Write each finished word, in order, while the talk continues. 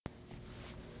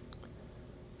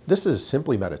This is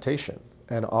Simply Meditation,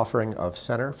 an offering of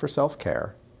Center for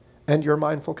Self-Care, and your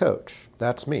mindful coach.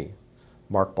 That's me,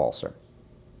 Mark Balser.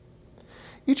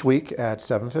 Each week at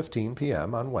 7:15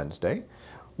 p.m. on Wednesday,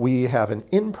 we have an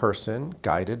in-person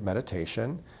guided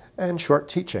meditation and short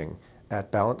teaching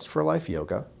at Balance for Life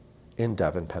Yoga in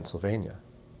Devon, Pennsylvania.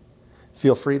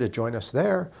 Feel free to join us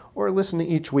there or listen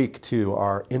each week to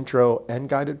our intro and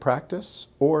guided practice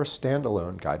or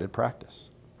standalone guided practice.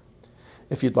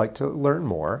 If you'd like to learn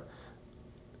more,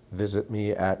 visit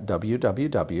me at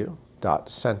www.center,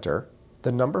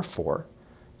 the number 4,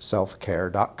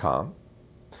 selfcare.com,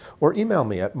 or email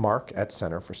me at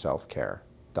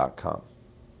mark@centerforselfcare.com.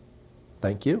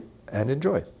 Thank you and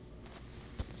enjoy.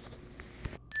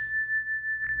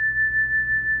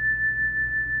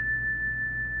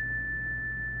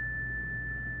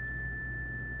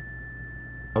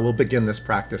 We'll begin this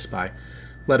practice by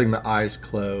letting the eyes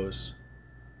close,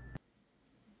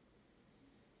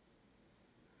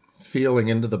 feeling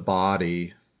into the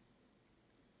body,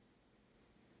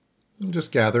 and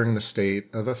just gathering the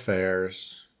state of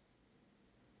affairs.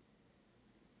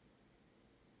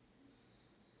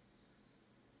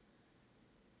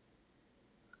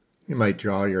 You might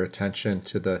draw your attention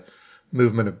to the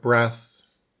movement of breath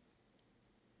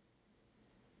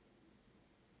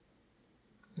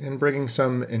and bringing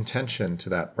some intention to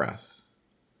that breath.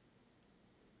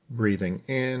 Breathing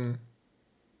in,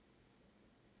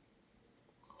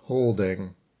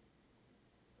 holding,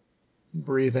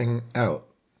 breathing out,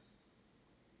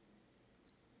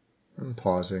 and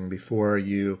pausing before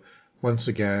you once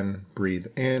again breathe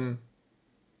in,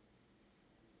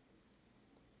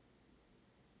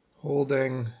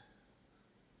 holding,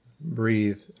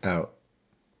 breathe out,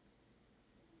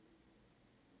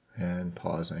 and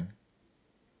pausing.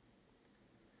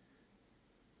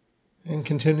 And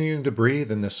continuing to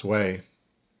breathe in this way,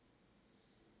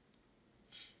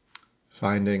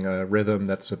 finding a rhythm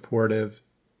that's supportive,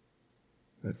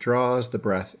 that draws the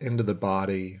breath into the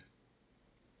body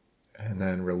and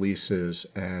then releases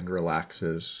and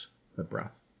relaxes the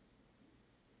breath.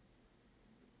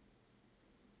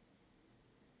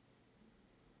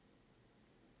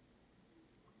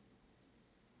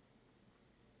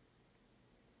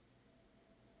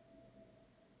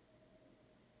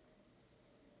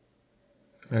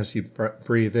 As you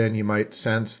breathe in, you might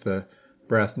sense the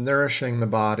breath nourishing the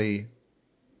body.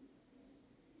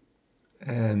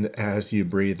 And as you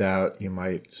breathe out, you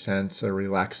might sense a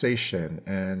relaxation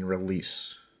and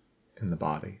release in the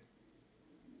body.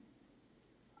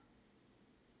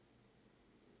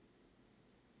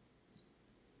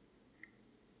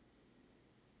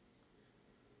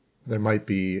 There might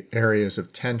be areas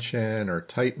of tension or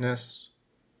tightness,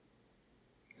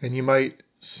 and you might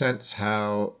sense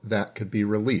how that could be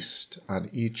released on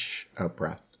each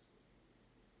out-breath.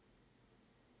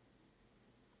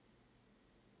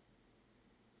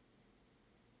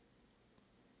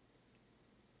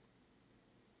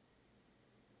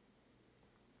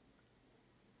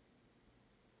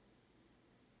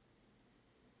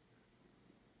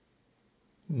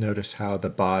 Notice how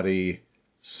the body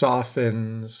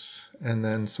softens and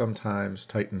then sometimes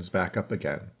tightens back up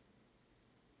again.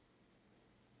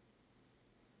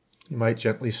 You might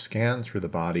gently scan through the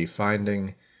body,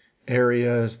 finding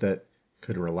areas that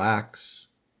could relax,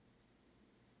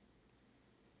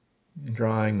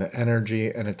 drawing the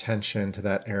energy and attention to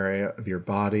that area of your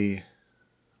body,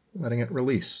 letting it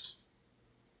release,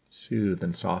 soothe,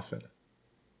 and soften.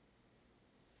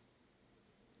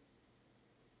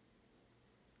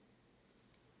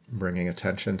 Bringing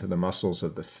attention to the muscles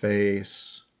of the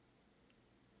face,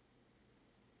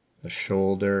 the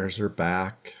shoulders or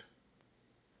back.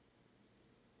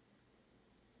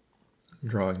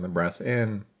 Drawing the breath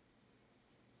in.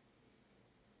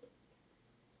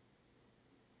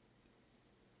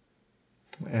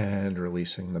 And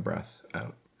releasing the breath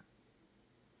out.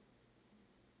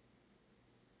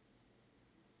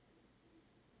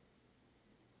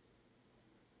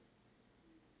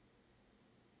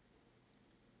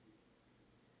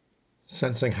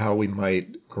 Sensing how we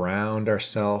might ground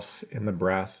ourselves in the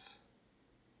breath.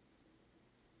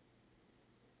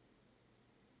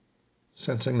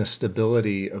 Sensing the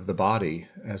stability of the body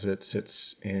as it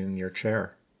sits in your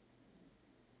chair.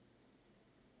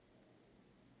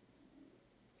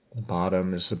 The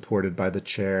bottom is supported by the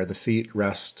chair. The feet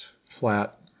rest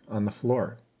flat on the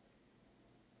floor.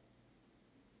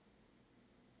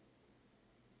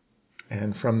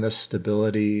 And from this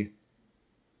stability,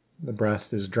 the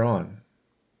breath is drawn.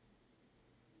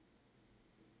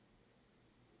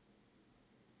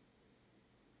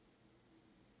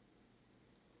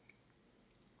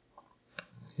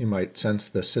 You might sense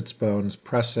the sits bones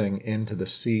pressing into the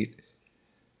seat,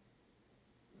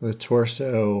 the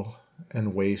torso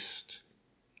and waist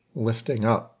lifting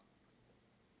up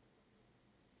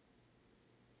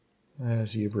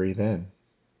as you breathe in.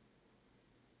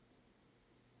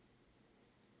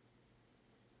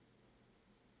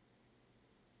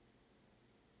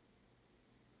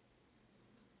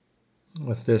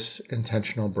 With this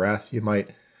intentional breath, you might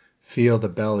feel the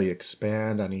belly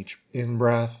expand on each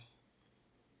in-breath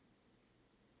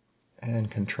and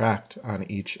contract on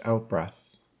each out-breath,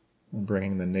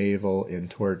 bringing the navel in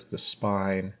towards the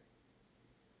spine,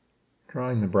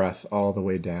 drawing the breath all the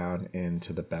way down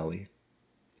into the belly.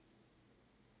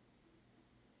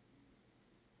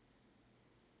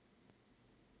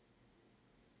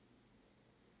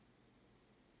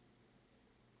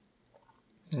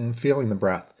 And feeling the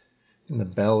breath in the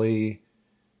belly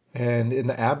and in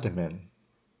the abdomen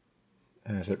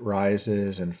as it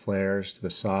rises and flares to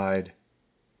the side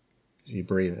as you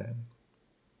breathe in.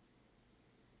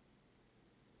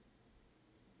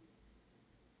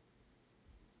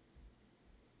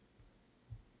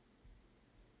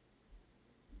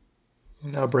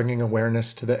 Now bringing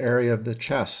awareness to the area of the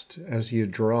chest as you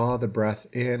draw the breath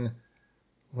in,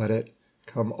 let it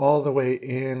come all the way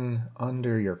in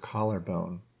under your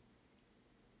collarbone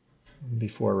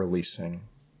before releasing.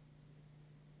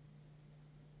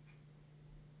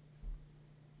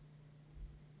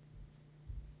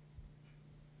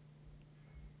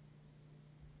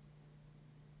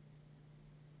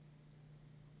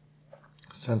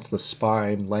 Sense the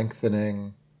spine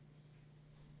lengthening,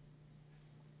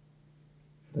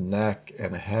 the neck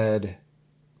and head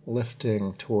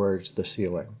lifting towards the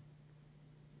ceiling.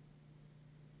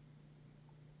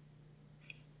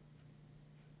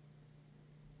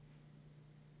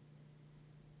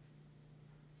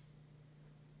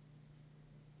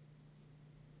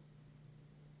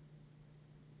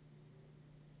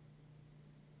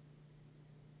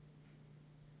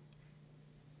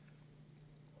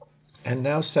 And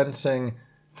now sensing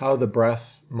how the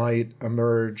breath might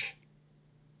emerge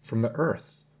from the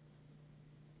earth.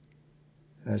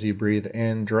 As you breathe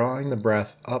in, drawing the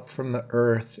breath up from the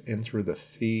earth in through the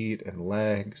feet and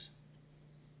legs,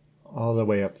 all the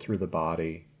way up through the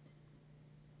body,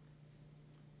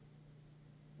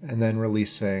 and then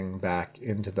releasing back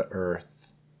into the earth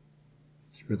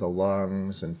through the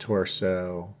lungs and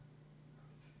torso,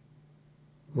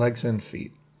 legs and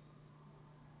feet.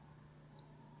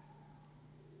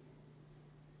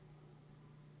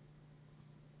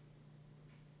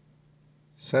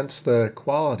 Sense the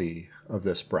quality of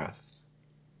this breath,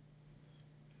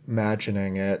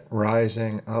 imagining it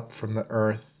rising up from the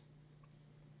earth,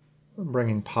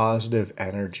 bringing positive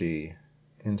energy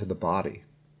into the body.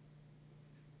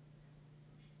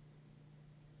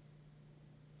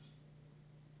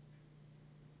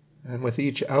 And with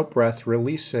each out-breath,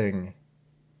 releasing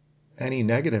any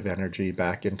negative energy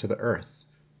back into the earth.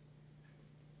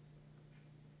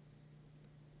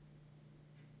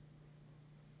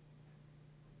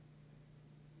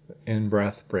 The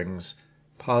in-breath brings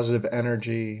positive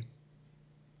energy.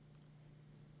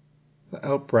 The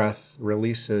out-breath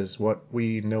releases what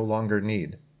we no longer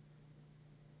need.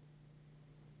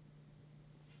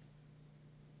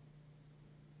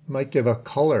 You might give a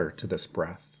color to this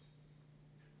breath.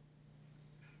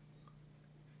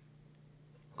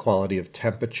 Quality of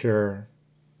temperature.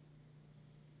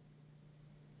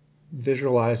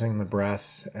 Visualizing the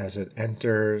breath as it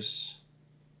enters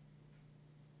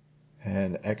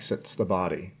and exits the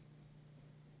body.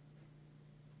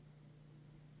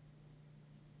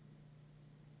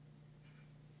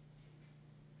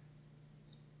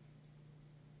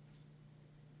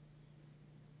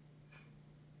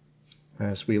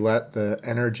 As we let the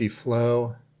energy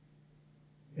flow,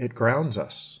 it grounds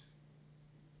us,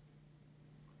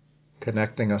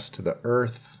 connecting us to the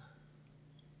earth,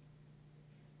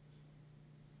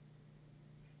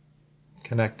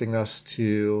 connecting us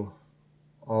to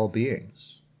all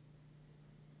beings.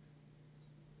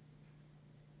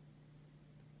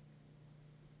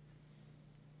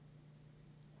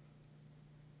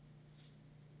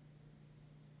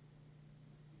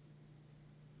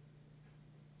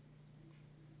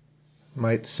 You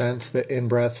might sense the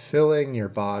in-breath filling your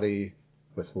body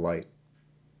with light.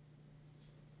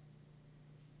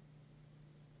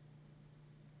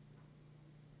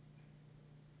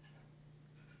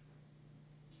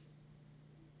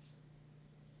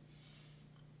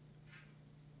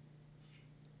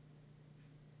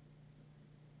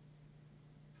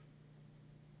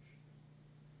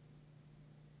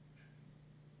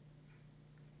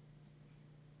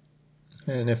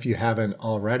 And if you haven't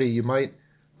already, you might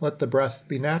let the breath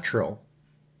be natural,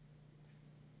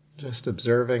 just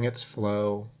observing its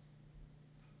flow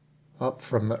up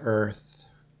from the earth,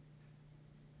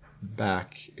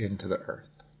 back into the earth.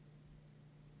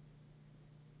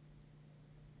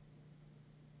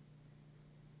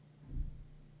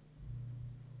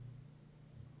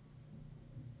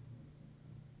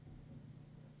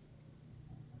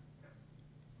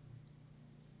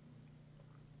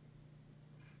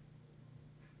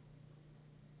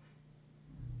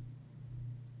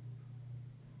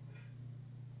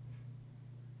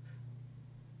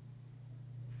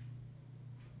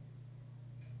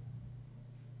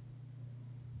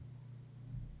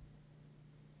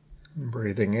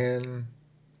 Breathing in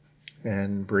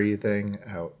and breathing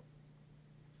out.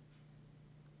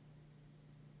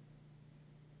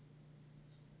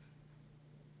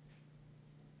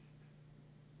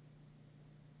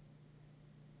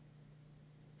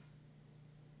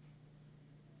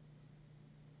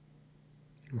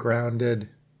 Grounded,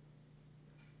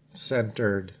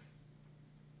 centered,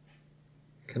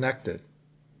 connected.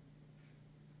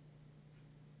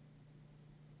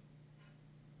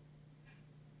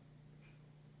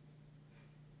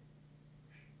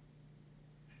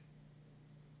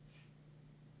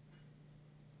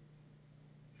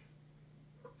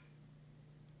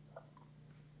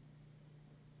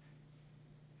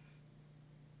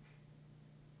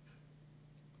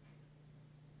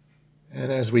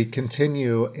 And as we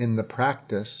continue in the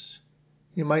practice,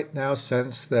 you might now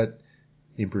sense that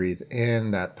you breathe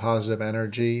in that positive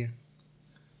energy,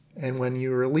 and when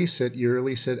you release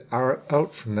it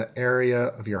out from the area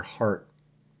of your heart.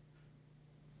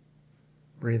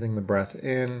 Breathing the breath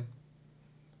in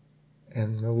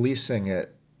and releasing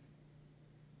it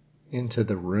into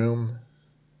the room,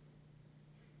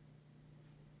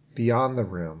 beyond the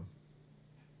room.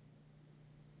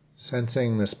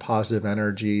 Sensing this positive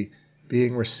energy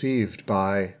being received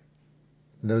by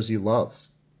those you love,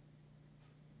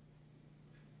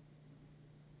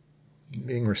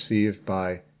 being received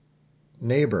by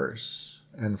neighbors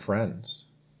and friends.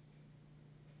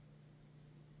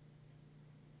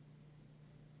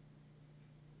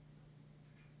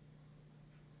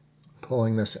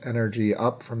 Pulling this energy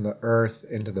up from the earth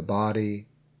into the body,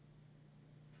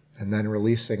 and then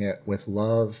releasing it with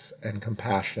love and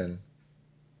compassion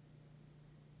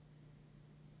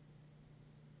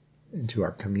into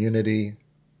our community,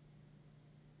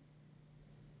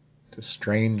 to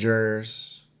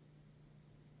strangers,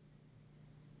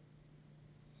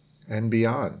 and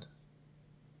beyond.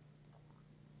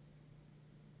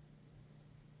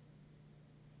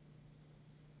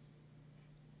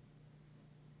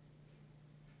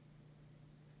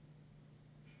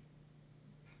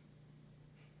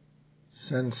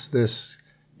 Sense this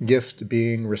gift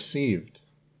being received.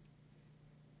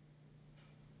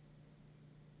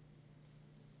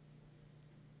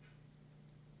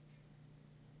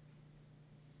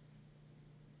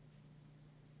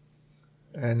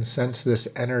 And sense this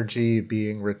energy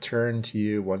being returned to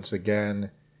you once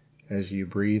again as you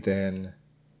breathe in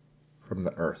from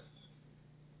the earth.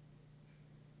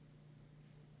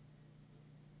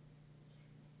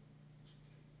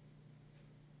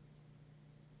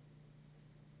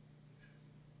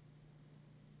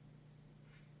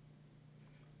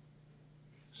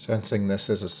 Sensing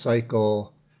this as a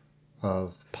cycle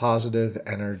of positive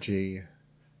energy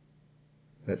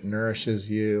that nourishes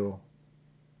you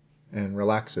and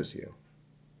relaxes you.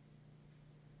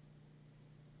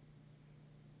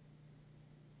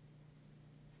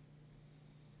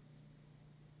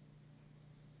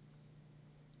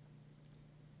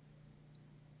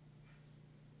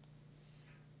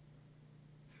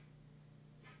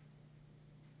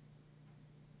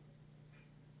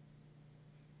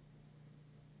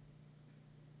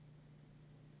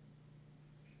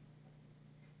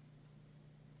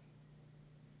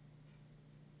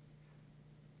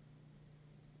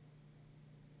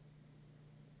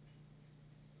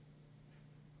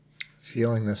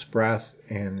 Feeling this breath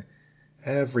in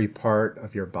every part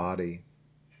of your body.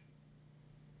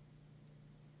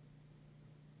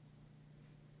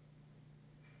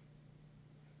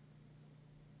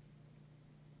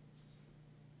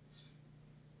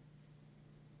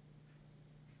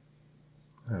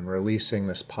 And releasing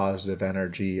this positive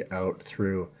energy out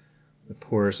through the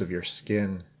pores of your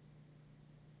skin.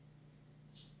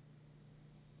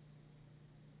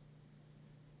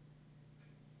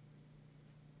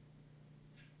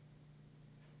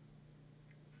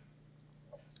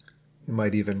 You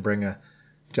might even bring a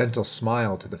gentle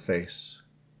smile to the face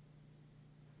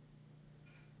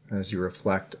as you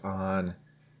reflect on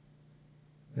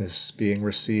this being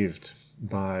received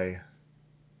by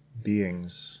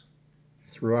beings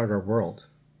throughout our world.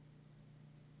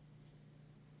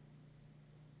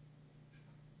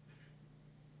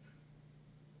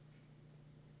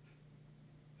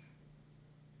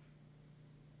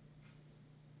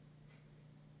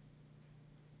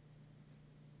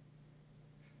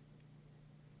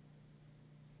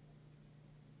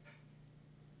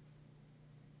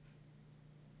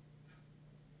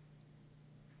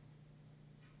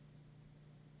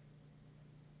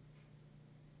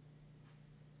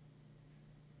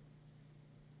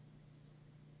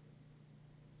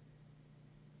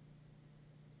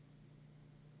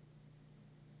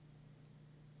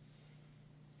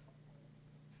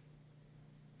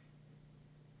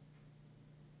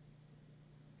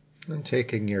 And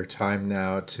taking your time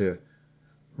now to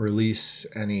release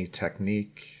any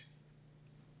technique,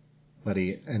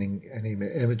 letting any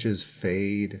images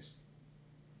fade,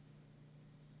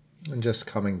 and just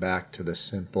coming back to the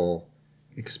simple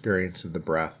experience of the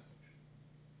breath,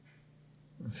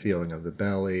 the feeling of the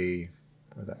belly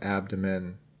or the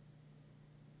abdomen,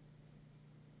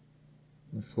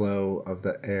 the flow of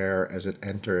the air as it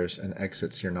enters and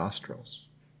exits your nostrils.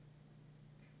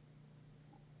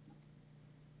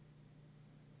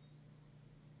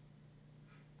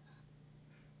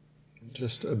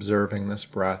 Just observing this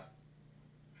breath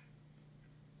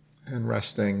and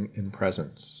resting in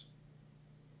presence.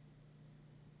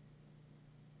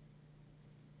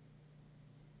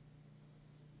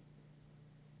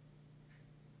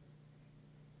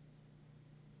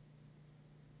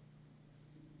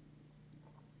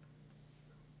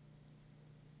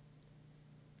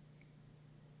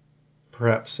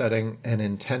 Perhaps setting an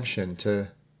intention to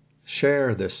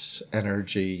share this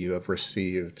energy you have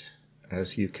received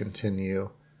as you continue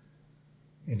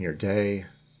in your day.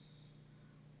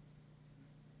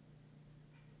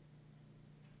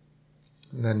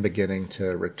 And then beginning to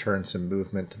return some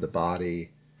movement to the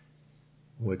body,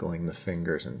 wiggling the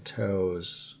fingers and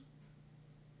toes,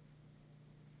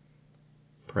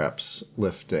 perhaps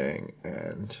lifting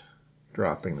and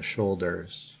dropping the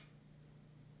shoulders.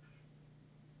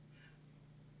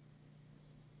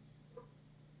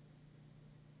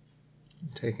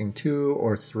 Taking 2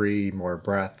 or 3 more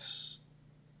breaths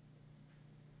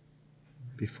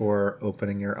before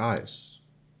opening your eyes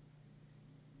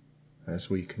as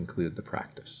we conclude the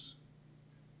practice.